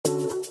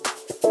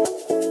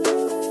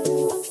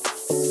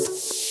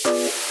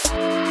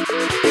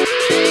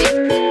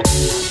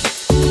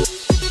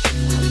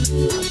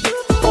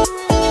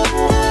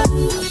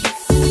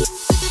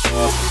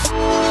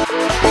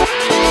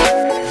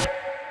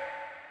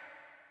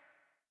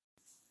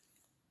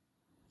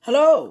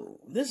Hello,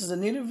 this is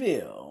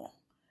Anitaville,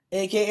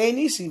 aka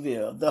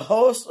Nisiville, the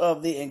host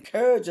of the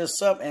Encourage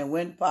Yourself and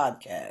Win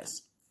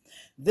podcast.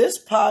 This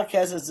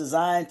podcast is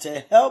designed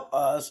to help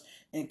us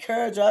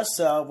encourage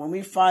ourselves when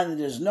we find that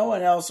there's no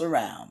one else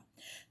around.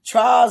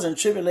 Trials and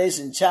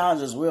tribulations,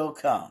 challenges will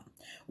come.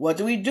 What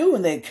do we do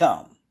when they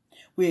come?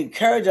 We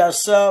encourage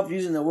ourselves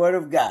using the Word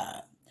of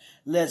God.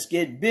 Let's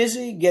get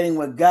busy getting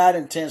what God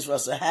intends for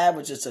us to have,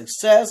 which is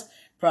success,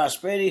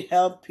 prosperity,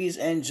 health, peace,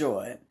 and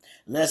joy.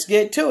 Let's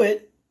get to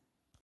it.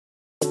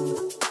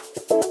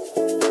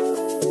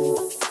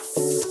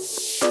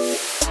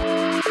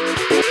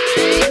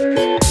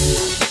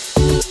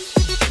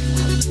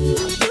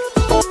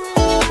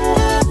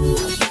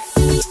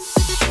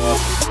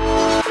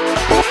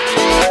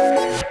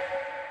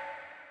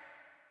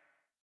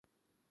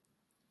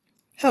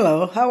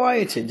 Hello, how are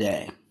you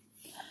today?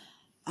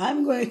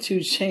 I'm going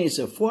to change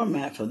the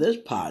format for this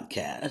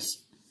podcast,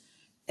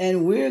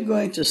 and we're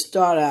going to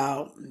start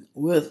out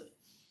with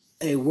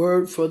a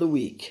word for the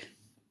week.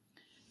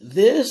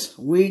 This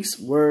week's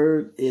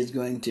word is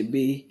going to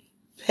be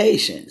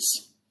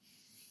patience.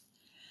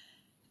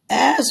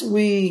 As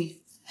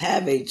we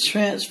have a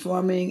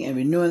transforming and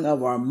renewing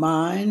of our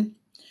mind,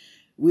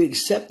 we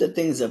accept the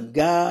things of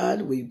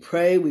God, we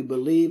pray, we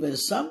believe, and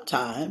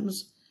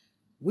sometimes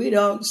we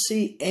don't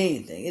see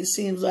anything. It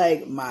seems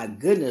like, my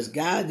goodness,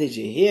 God, did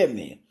you hear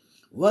me?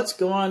 What's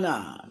going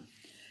on?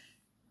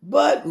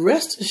 But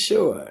rest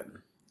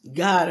assured,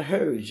 God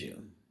heard you.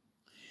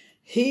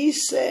 He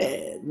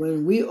said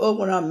when we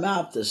open our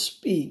mouth to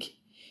speak,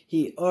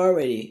 He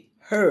already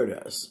heard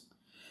us.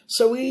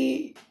 So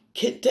we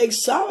can take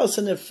solace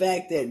in the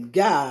fact that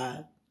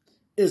God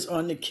is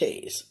on the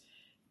case.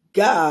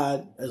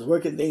 God is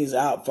working things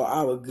out for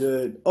our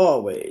good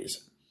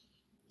always.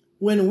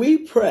 When we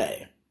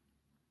pray,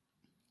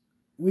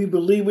 we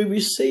believe we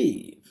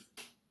receive.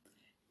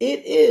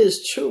 It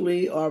is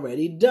truly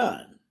already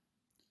done.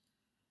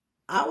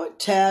 Our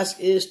task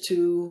is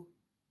to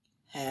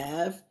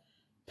have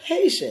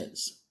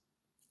patience.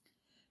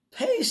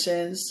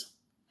 Patience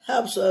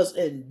helps us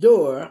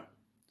endure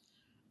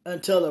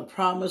until the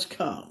promise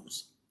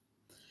comes.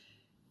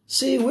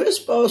 See, we're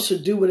supposed to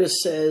do what it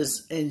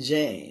says in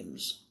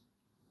James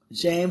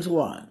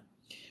 1.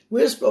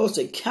 We're supposed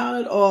to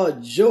count it all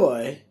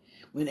joy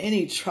when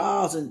any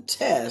trials and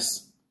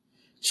tests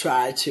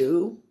try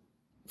to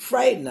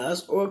frighten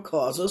us or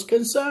cause us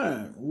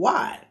concern.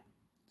 Why?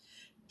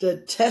 The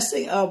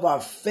testing of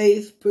our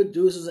faith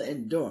produces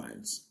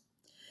endurance.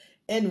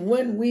 And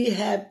when we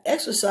have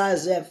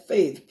exercised that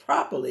faith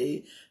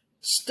properly,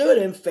 stood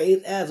in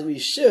faith as we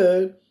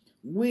should,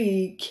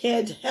 we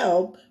can't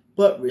help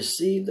but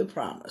receive the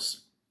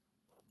promise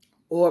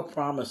or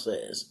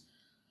promises.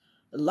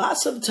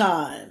 Lots of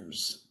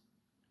times,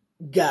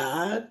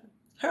 God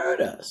heard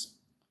us.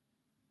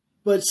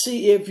 But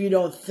see, if you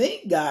don't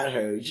think God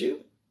heard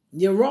you,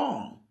 you're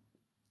wrong.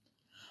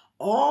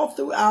 All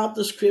throughout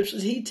the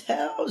scriptures, He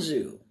tells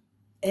you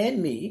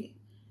and me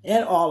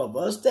and all of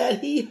us that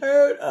He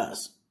heard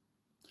us.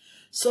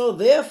 So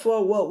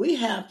therefore, what we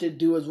have to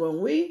do is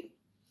when we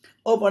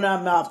open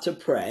our mouth to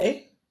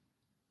pray,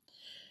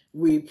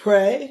 we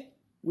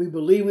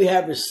believe we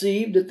have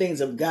received the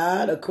things of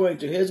God according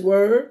to His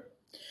word,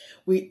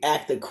 we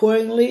act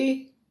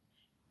accordingly,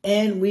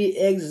 and we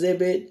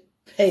exhibit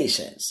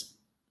patience.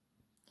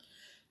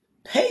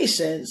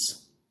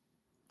 Patience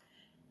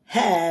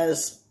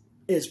has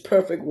its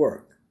perfect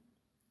work.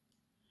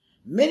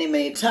 Many,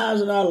 many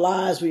times in our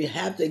lives, we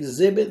have to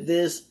exhibit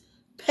this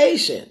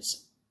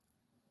patience.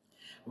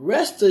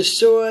 Rest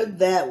assured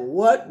that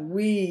what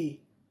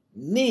we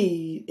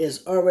need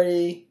is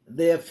already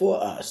there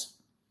for us.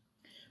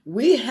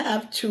 We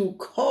have to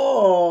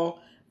call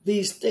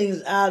these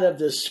things out of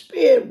the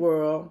spirit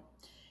world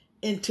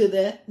into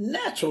the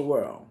natural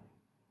world.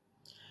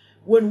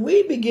 When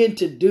we begin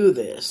to do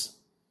this,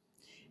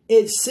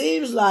 it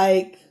seems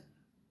like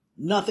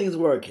nothing's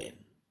working.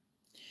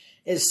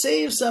 It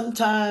seems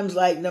sometimes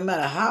like no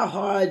matter how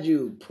hard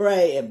you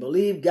pray and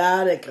believe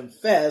God and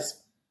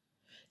confess,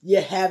 you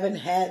haven't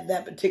had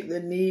that particular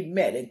need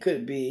met. It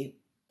could be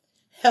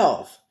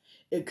health.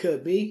 It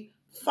could be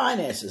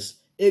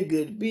finances. It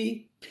could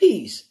be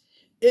peace.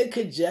 It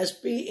could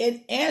just be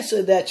an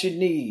answer that you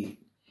need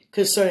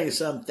concerning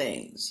some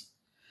things.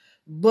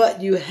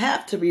 But you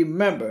have to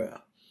remember,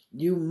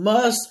 you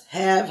must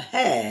have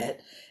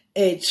had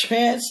a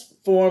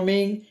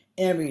transforming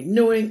and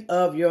renewing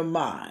of your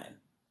mind.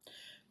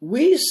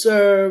 We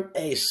serve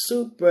a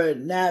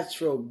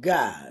supernatural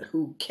God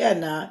who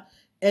cannot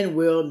and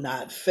will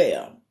not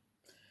fail.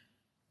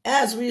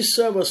 As we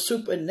serve a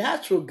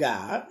supernatural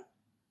God,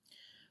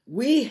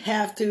 we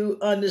have to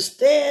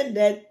understand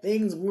that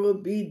things will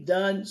be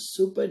done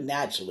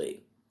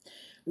supernaturally,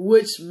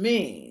 which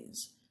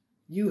means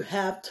you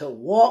have to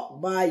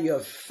walk by your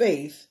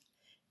faith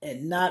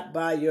and not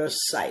by your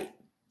sight.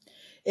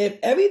 If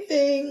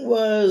everything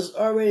was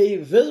already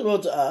visible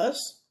to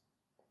us,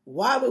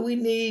 why would we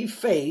need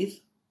faith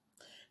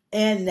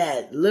and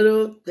that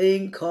little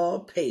thing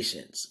called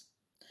patience?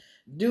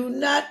 Do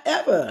not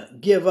ever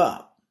give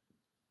up.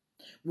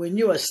 when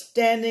you are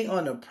standing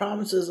on the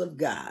promises of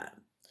God.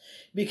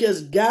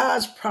 Because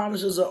God's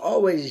promises are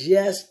always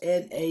yes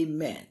and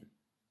amen.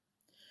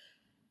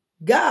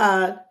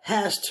 God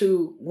has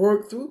to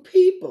work through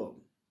people.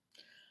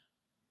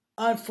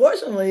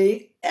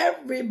 Unfortunately,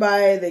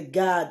 everybody that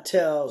God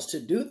tells to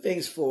do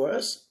things for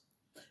us,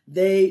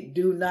 they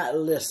do not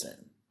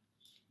listen.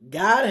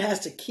 God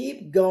has to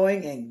keep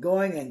going and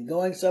going and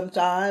going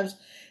sometimes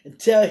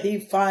until he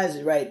finds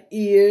the right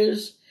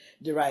ears,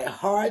 the right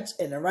hearts,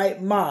 and the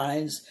right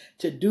minds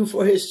to do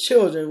for his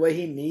children what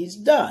he needs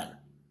done.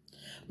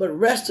 But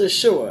rest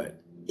assured,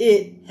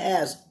 it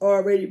has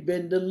already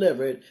been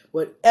delivered,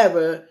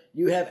 whatever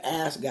you have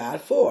asked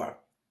God for.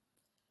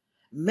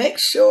 Make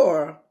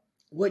sure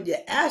what you're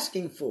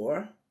asking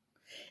for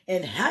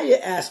and how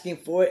you're asking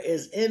for it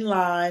is in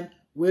line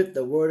with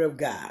the Word of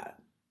God.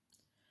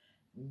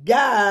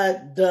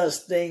 God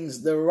does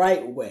things the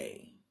right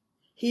way.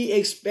 He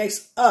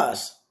expects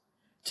us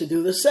to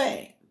do the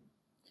same.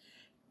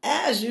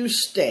 As you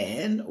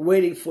stand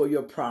waiting for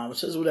your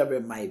promises, whatever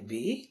it might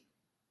be,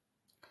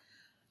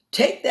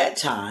 take that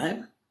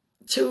time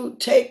to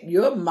take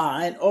your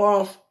mind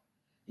off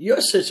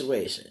your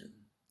situation.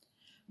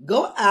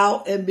 Go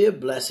out and be a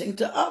blessing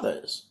to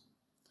others.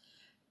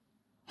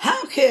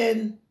 How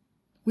can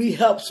we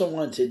help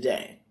someone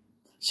today?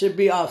 Should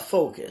be our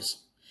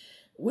focus.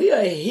 We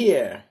are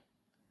here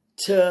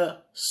to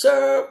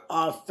serve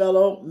our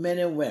fellow men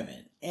and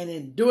women. And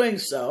in doing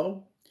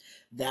so,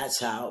 that's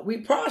how we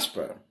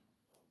prosper.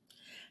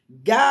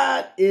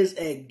 God is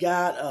a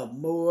God of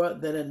more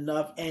than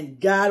enough, and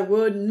God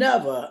will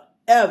never,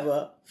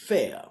 ever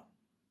fail.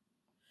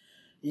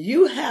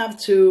 You have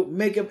to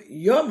make up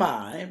your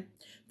mind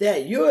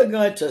that you're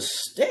going to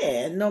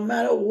stand no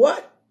matter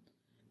what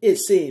it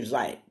seems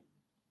like.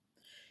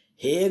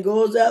 Here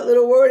goes that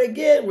little word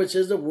again, which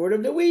is the word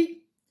of the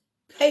week: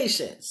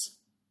 patience.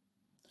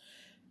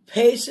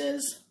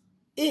 Patience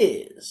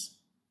is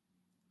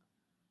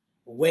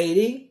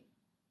waiting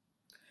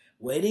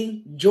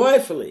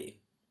joyfully,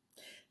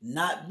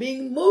 not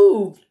being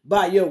moved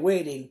by your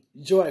waiting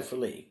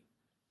joyfully,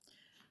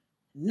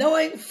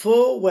 knowing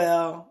full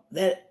well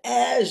that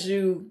as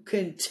you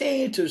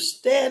continue to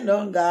stand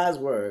on God's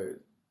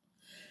word,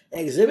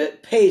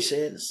 exhibit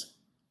patience,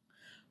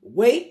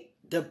 wait,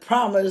 the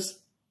promise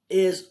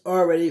is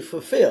already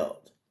fulfilled.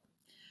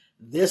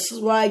 This is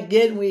why,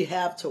 again, we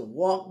have to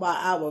walk by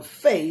our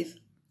faith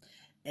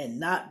and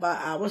not by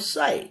our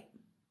sight.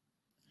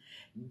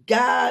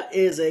 God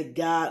is a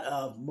God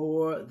of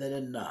more than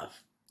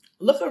enough.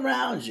 Look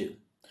around you.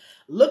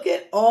 Look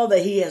at all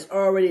that he has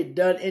already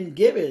done and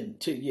given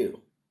to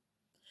you.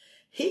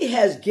 He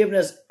has given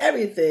us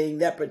everything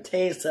that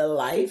pertains to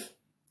life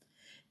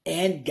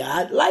and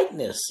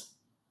God-likeness.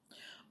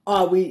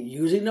 Are we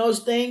using those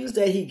things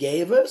that he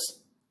gave us?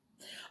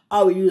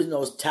 Are we using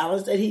those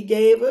talents that he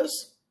gave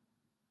us?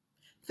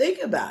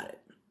 Think about it.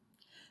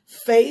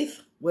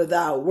 Faith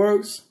without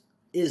works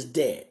is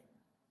dead.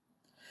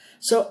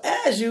 So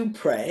as you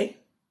pray,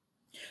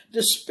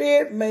 the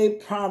Spirit may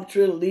prompt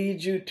you,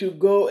 lead you to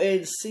go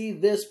and see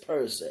this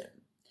person.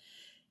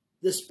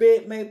 The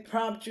Spirit may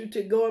prompt you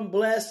to go and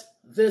bless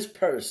this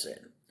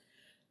person.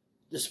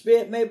 The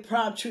Spirit may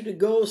prompt you to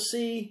go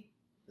see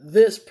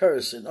this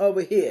person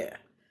over here.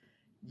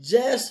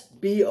 Just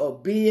be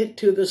obedient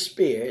to the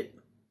Spirit,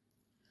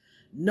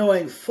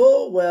 knowing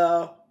full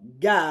well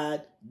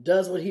God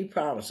does what he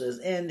promises,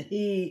 and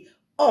he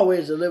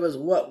always delivers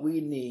what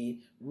we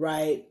need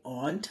right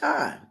on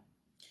time.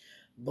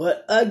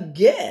 But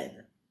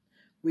again,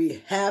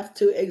 we have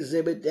to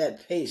exhibit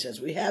that patience.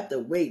 We have to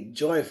wait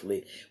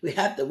joyfully. We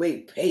have to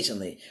wait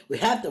patiently. We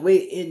have to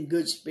wait in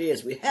good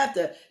spirits. We have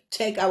to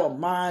take our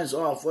minds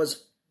off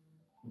what's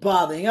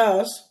bothering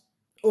us,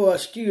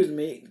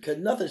 because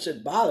nothing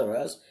should bother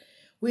us.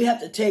 We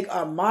have to take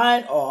our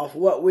mind off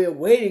what we're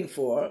waiting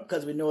for,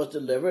 because we know it's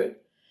delivered,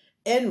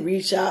 and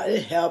reach out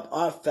and help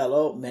our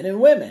fellow men and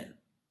women.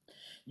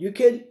 You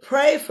can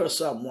pray for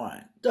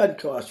someone. Doesn't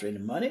cost you any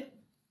money.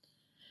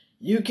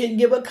 You can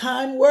give a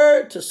kind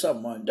word to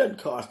someone.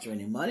 Doesn't cost you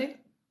any money.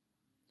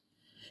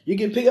 You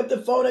can pick up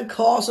the phone and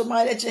call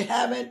somebody that you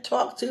haven't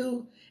talked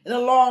to in a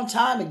long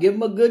time and give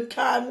them a good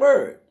kind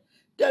word.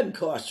 Doesn't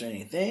cost you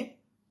anything.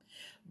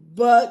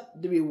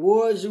 But the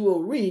rewards you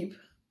will reap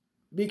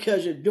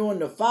because you're doing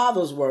the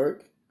Father's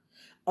work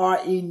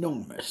are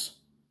enormous.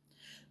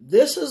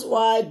 This is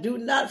why do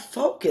not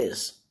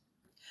focus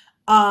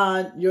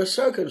on your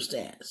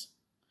circumstance.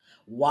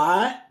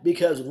 Why?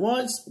 Because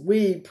once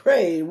we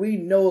prayed, we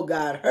know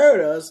God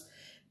heard us,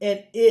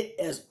 and it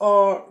has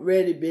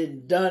already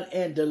been done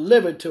and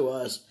delivered to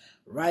us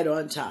right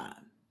on time.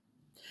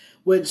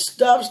 When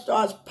stuff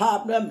starts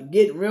popping up and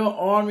getting real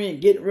ornery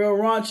and getting real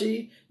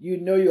raunchy, you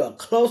know you are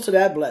close to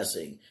that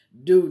blessing.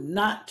 Do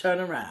not turn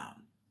around.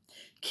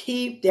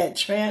 Keep that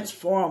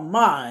transformed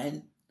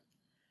mind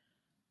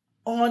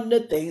on the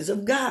things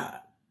of God.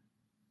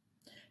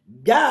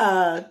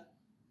 God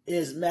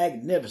is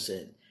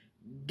magnificent.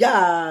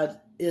 God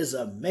is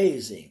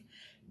amazing.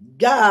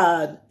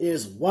 God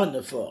is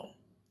wonderful.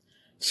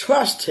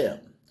 Trust him.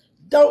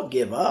 Don't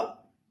give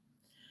up.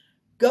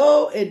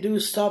 Go and do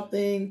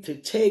something to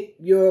take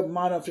your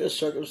mind off your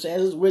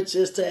circumstances, which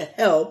is to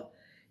help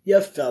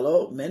your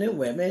fellow men and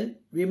women.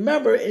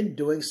 Remember, in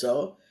doing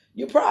so,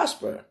 you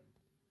prosper.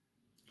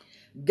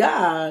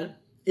 God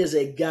is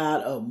a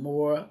God of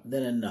more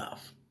than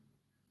enough.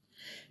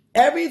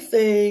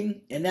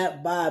 Everything in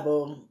that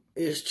Bible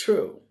is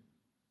true.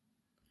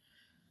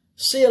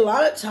 See, a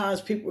lot of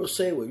times people will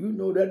say, well, you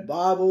know that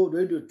Bible,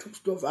 they just took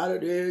stuff out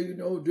of there, you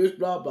know, this,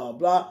 blah, blah,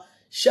 blah.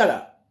 Shut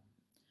up.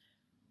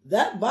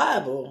 That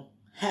Bible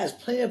has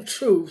plenty of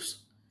truths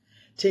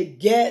to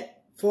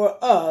get for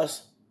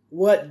us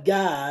what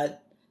God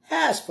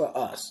has for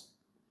us.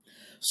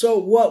 So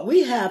what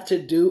we have to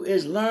do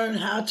is learn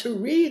how to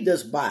read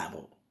this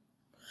Bible.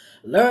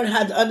 Learn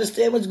how to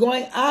understand what's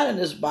going on in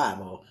this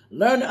Bible.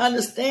 Learn to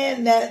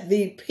understand that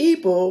the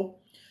people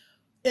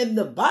in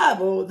the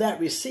Bible that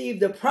receive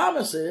the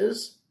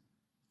promises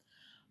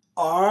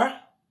are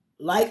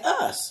like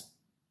us.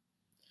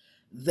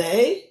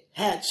 They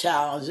had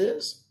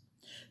challenges.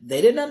 They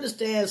didn't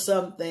understand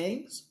some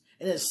things.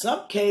 And in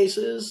some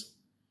cases,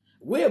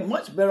 we're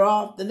much better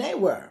off than they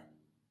were.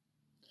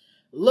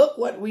 Look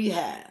what we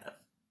have.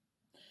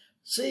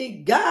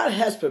 See, God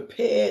has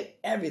prepared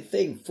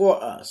everything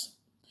for us.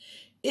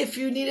 If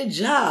you need a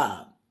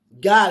job,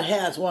 God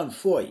has one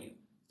for you.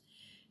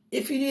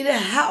 If you need a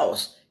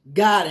house,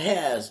 God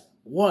has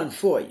one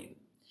for you.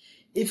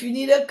 If you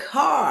need a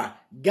car,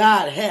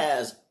 God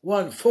has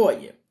one for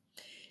you.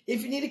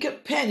 If you need a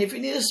companion, if you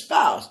need a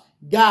spouse,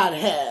 God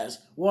has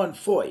one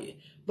for you.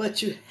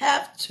 But you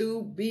have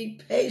to be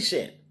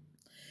patient.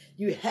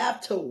 You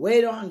have to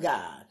wait on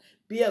God.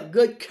 Be of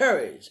good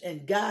courage,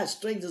 and God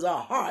strengthens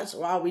our hearts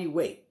while we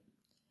wait.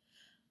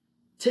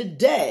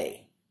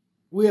 Today,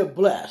 we're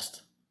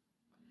blessed.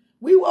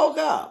 We woke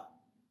up.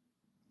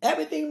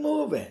 Everything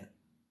moving.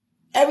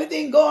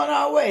 Everything going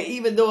our way,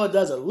 even though it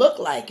doesn't look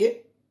like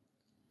it.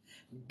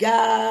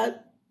 God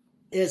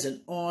is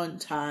an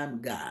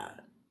on-time God.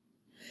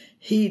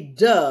 He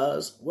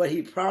does what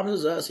he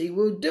promises us he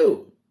will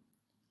do.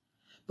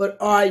 But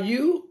are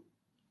you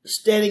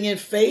standing in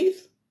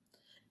faith,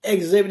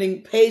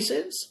 exhibiting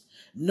patience,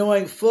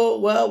 knowing full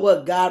well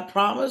what God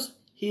promised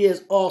he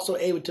is also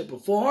able to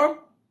perform?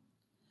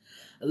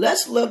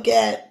 Let's look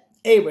at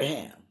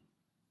Abraham.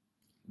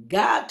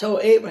 God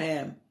told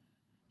Abraham,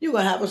 you're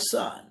going to have a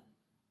son.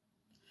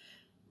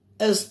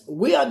 As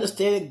we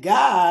understand it,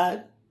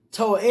 God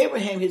told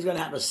Abraham he's going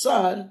to have a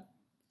son.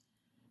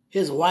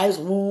 His wife's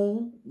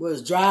womb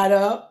was dried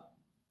up.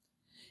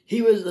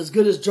 He was as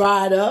good as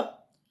dried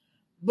up.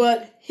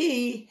 But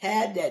he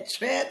had that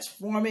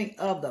transforming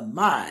of the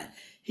mind.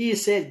 He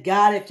said,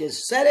 God, if you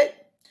said it,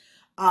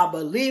 I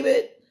believe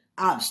it.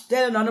 I'm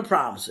standing on the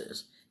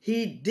promises.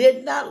 He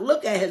did not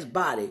look at his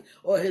body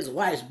or his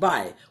wife's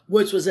body,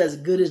 which was as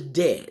good as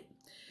dead.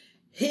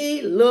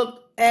 He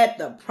looked at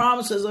the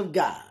promises of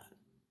God.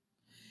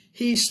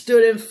 He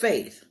stood in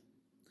faith.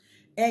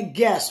 And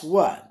guess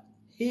what?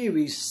 He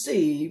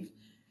received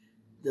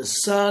the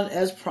son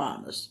as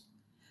promised.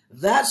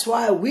 That's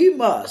why we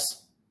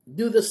must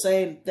do the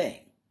same thing.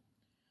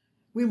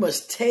 We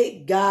must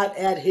take God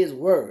at his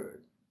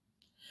word.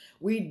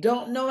 We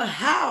don't know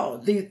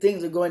how these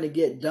things are going to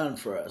get done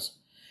for us.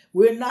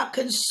 We're not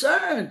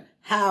concerned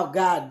how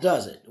God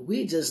does it.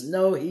 We just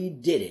know he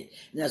did it.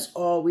 And that's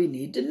all we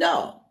need to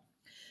know.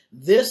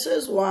 This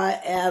is why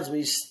as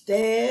we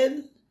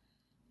stand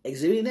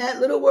exhibiting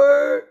that little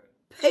word,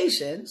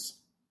 patience,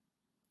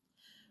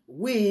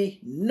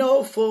 we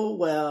know full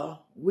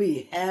well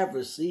we have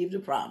received a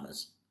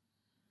promise.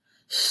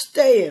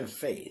 Stay in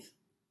faith.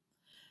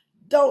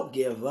 Don't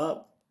give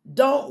up.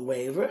 Don't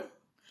waver.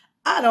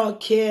 I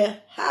don't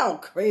care how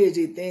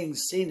crazy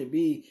things seem to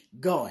be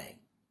going.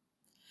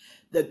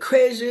 The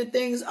crazier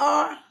things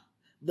are,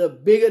 the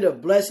bigger the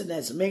blessing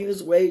that's making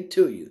its way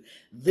to you.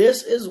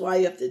 This is why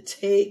you have to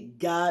take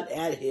God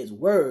at his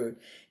word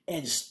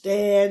and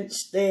stand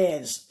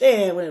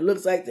when it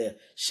looks like the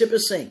ship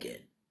is sinking.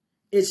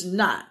 It's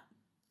not.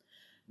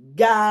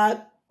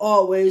 God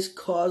always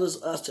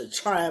causes us to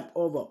triumph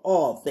over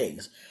all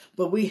things.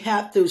 But we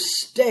have to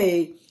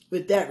stay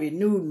with that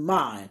renewed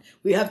mind.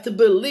 We have to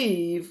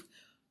believe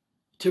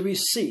to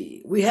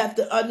receive. We have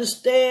to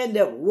understand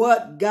that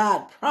what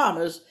God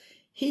promised,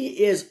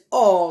 he is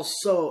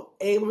also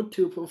able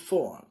to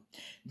perform.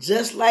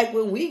 Just like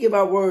when we give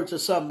our word to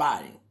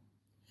somebody,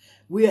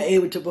 we are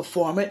able to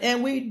perform it,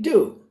 and we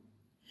do.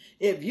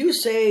 If you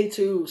say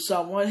to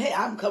someone, hey,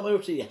 I'm coming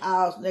over to your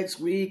house next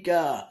week,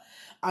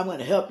 I'm going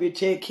to help you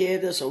take care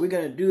of this, or we're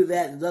going to do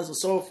that, and thus and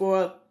so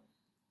forth,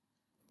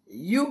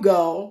 you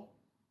go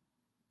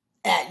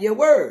at your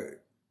word.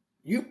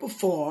 You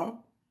perform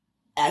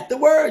at the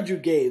word you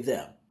gave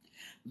them.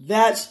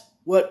 That's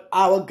what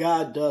our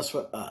God does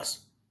for us.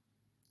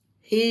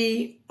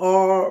 He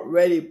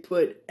already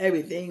put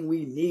everything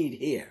we need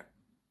here.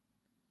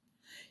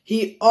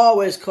 He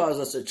always calls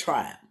us to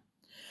triumph.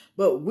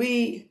 But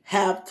we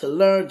have to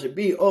learn to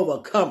be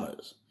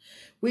overcomers.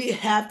 We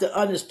have to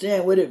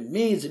understand what it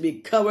means to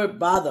be covered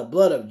by the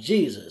blood of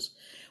Jesus.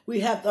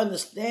 We have to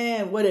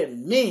understand what it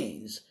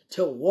means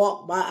to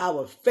walk by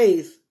our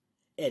faith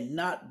and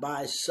not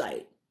by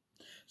sight.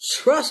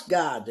 Trust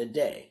God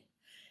today.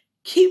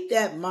 Keep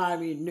that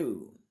mind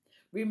renewed.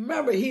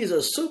 Remember, he's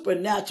a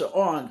supernatural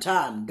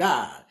on-time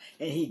God,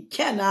 and he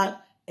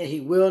cannot and he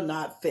will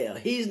not fail.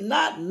 He's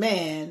not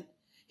man.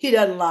 He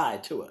doesn't lie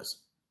to us.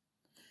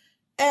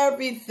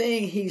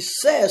 Everything he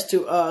says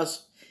to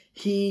us,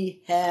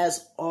 he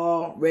has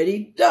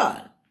already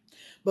done.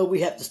 But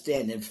we have to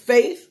stand in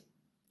faith.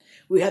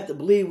 We have to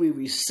believe we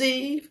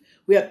receive.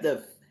 We have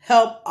to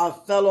help our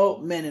fellow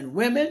men and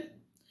women.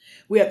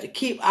 We have to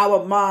keep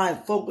our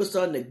mind focused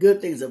on the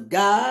good things of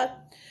God.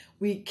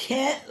 We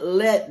can't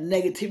let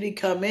negativity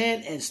come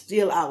in and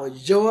steal our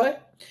joy.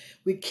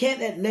 We can't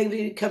let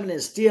negativity come in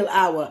and steal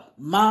our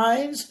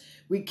minds.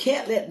 We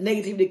can't let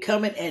negativity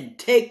come in and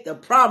take the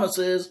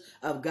promises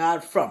of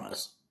God from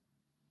us.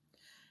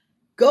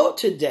 Go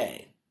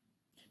today.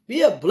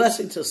 Be a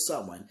blessing to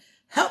someone.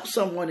 Help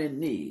someone in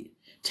need.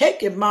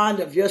 Take your mind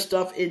of your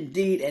stuff in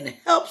deed and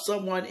help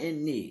someone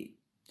in need.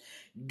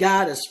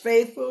 God is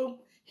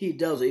faithful. He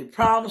does what he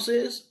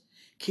promises.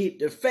 Keep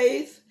the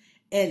faith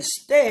and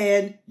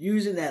stand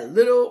using that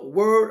little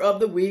word of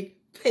the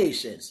week,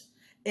 patience,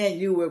 and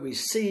you will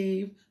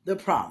receive the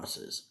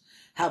promises.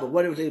 Have a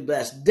wonderfully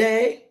blessed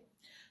day.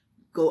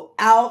 Go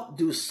out,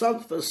 do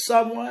something for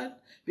someone,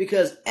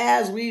 because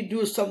as we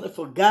do something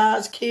for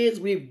God's kids,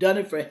 we've done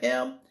it for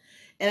him.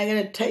 And I'm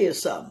going to tell you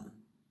something.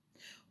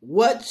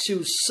 What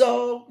you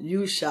sow,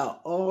 you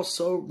shall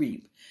also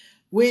reap.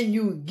 When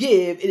you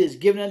give, it is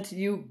given unto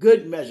you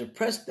good measure,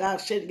 pressed down,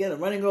 shaken together,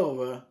 running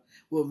over,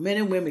 will men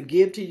and women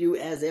give to you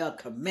as they are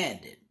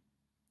commanded.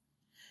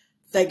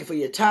 Thank you for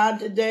your time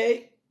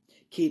today.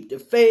 Keep the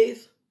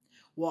faith.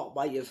 Walk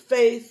by your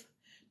faith.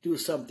 Do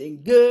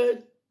something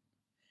good.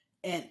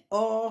 And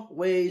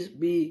always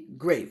be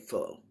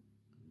grateful.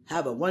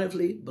 Have a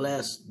wonderfully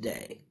blessed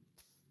day.